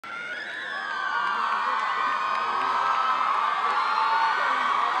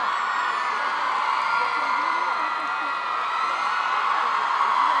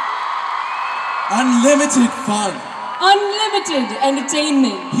Unlimited fun. Unlimited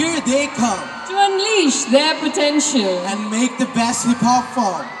entertainment. Here they come. To unleash their potential. And make the best hip-hop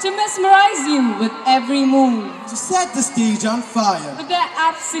form. To mesmerize you with every move. To set the stage on fire. With their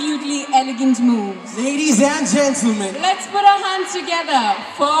absolutely elegant moves. Ladies and gentlemen. Let's put our hands together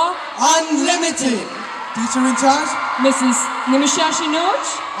for Unlimited. Teacher in charge, Mrs. Nimisha Shinoj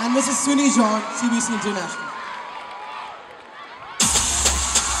and Mrs. Suni John, CBC International.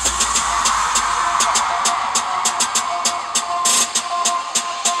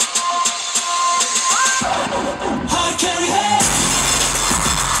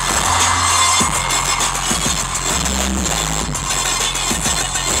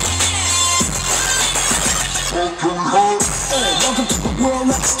 Welcome to the world,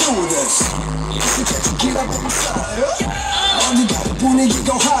 let's do this. Get up on the side. 어디가 분위기가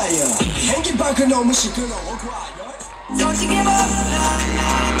higher. 행기밖에 너무 시끄러워 quiet. Don't you give up. Don't give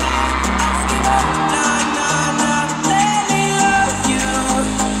up. Let me love you.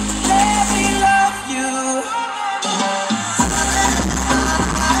 Let me love you.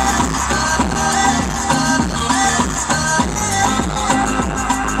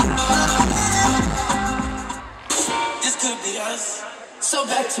 This could be us. So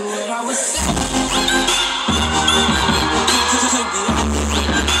back to what I was saying.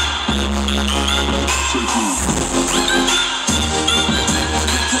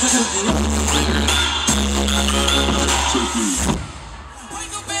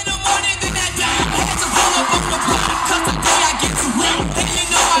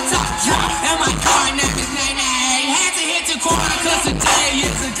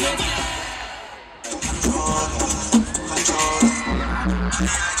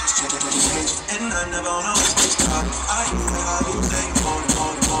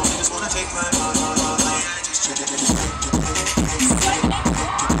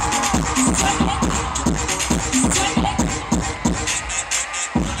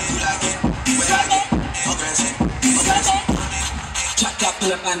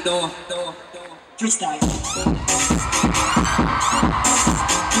 Freestyle.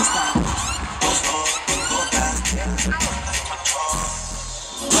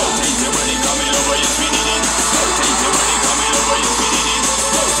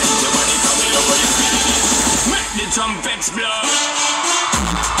 Trumpets blow.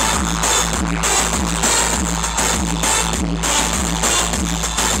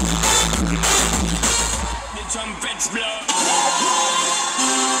 The trumpets blow.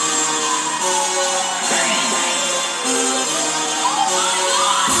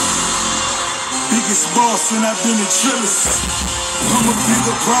 Biggest boss and I've been a trillist. I'm a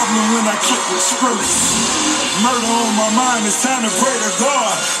bigger problem when I click with Skrillex. Murder on my mind, it's time to pray to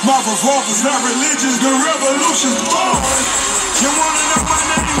God. My revolver's not religious, the revolution's born. You wanna know my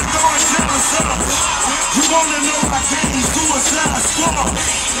name, go and tell us up. You wanna know my game, suicide squad.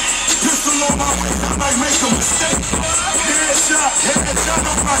 Pistol on my waist, I might make a mistake. Headshot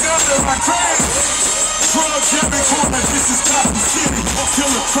on my gun and my crack. Drugs every corner, this is Gotham City.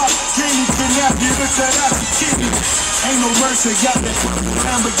 Killer cop, can't even kidnap you, look that out the kidney. Ain't no mercy, got that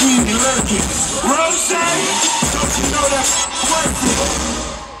Lamborghini lurking. Rose, don't you know that's worth it?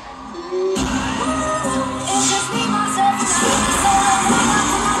 It's just me, myself, and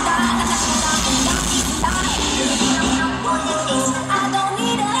I don't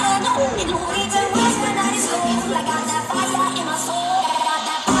need a no even worse when I just go. I got that fire in my soul. I got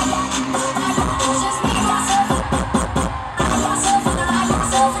that fire. It's just me, myself,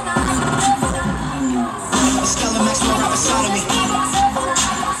 and I. Stella Maxwell right beside of me. Top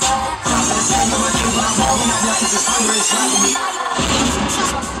of the same, I'm not getting what I want. When I walk, it's just hunger inside of me.